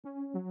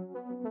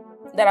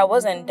that I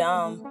wasn't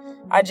dumb.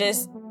 I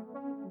just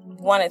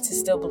wanted to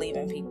still believe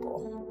in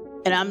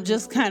people. And I'm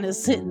just kind of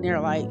sitting there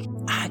like,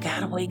 I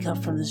gotta wake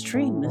up from this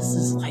dream. This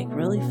is like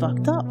really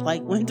fucked up.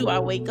 Like, when do I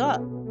wake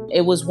up?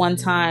 It was one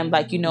time,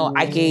 like,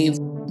 I gave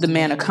the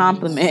man a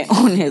compliment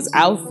on his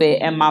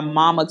outfit and my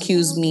mom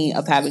accused me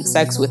of having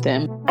sex with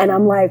him. And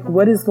I'm like,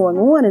 what is going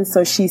on? And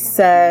so she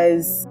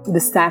says the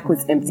sack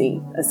was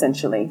empty,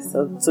 essentially.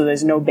 So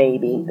there's no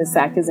baby. The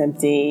sack is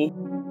empty.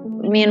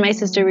 Me and my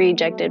sister were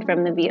ejected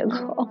from the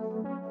vehicle.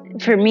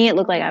 For me, it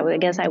looked like I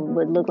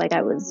would look like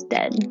I was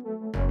dead.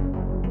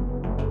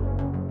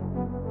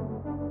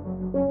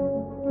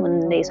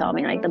 When they saw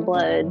me, like the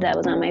blood that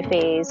was on my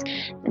face,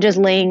 just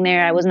laying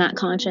there, I was not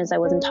conscious, I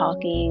wasn't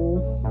talking.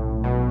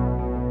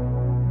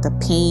 The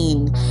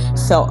pain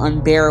felt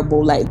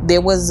unbearable. Like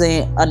there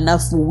wasn't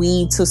enough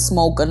weed to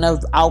smoke, enough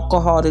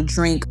alcohol to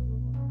drink.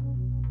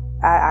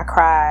 I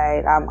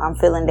cried. I'm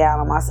feeling down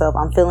on myself.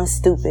 I'm feeling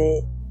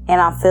stupid. And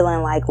I'm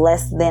feeling like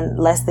less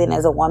than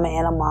as a woman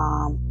and a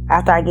mom.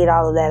 After I get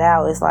all of that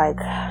out, it's like,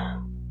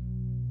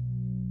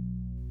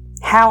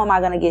 how am I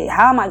gonna get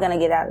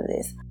out of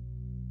this?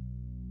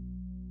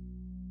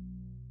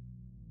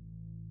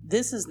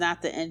 This is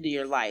not the end of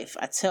your life.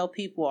 I tell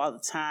people all the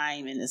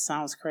time, and it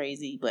sounds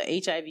crazy, but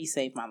HIV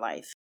saved my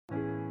life.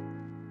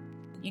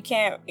 You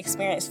can't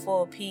experience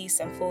full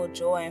peace and full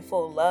joy and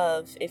full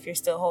love if you're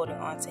still holding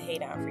on to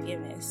hate and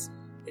unforgiveness.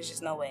 There's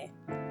just no way.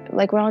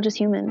 Like, we're all just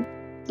human.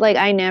 Like,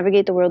 I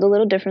navigate the world a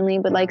little differently,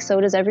 but like, so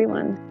does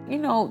everyone.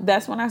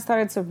 That's when I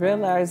started to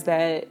realize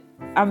that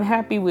I'm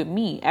happy with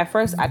me. At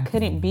first, I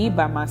couldn't be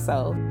by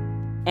myself,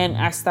 and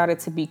I started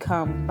to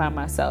become by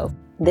myself.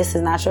 This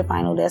is not your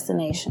final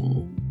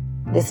destination.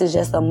 This is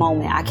just a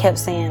moment. I kept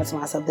saying to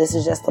myself, this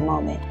is just a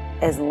moment.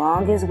 As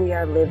long as we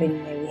are living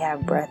and we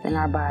have breath in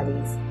our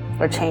bodies,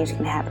 a change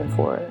can happen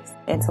for us.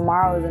 And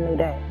tomorrow is a new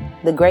day.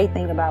 The great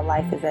thing about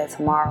life is that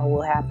tomorrow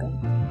will happen.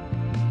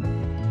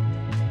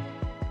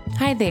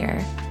 Hi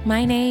there.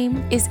 My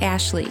name is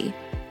Ashley.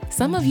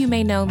 Some of you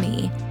may know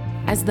me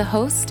as the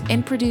host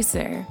and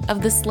producer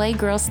of the Slay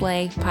Girl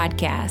Slay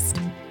podcast.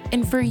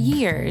 And for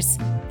years,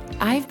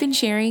 I've been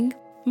sharing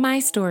my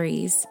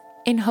stories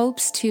in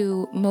hopes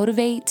to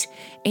motivate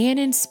and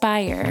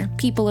inspire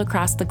people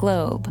across the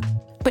globe.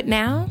 But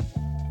now,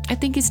 I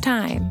think it's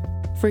time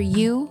for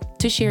you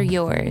to share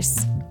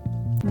yours.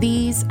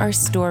 These are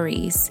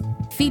stories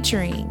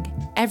featuring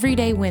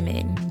everyday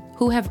women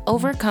who have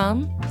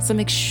overcome some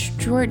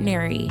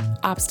extraordinary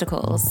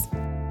obstacles.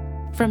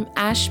 From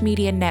Ash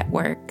Media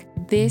Network,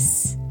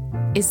 this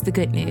is The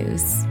Good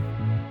News.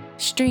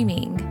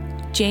 Streaming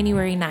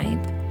January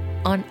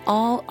 9th on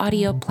all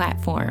audio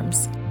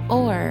platforms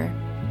or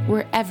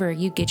wherever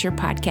you get your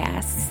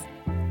podcasts.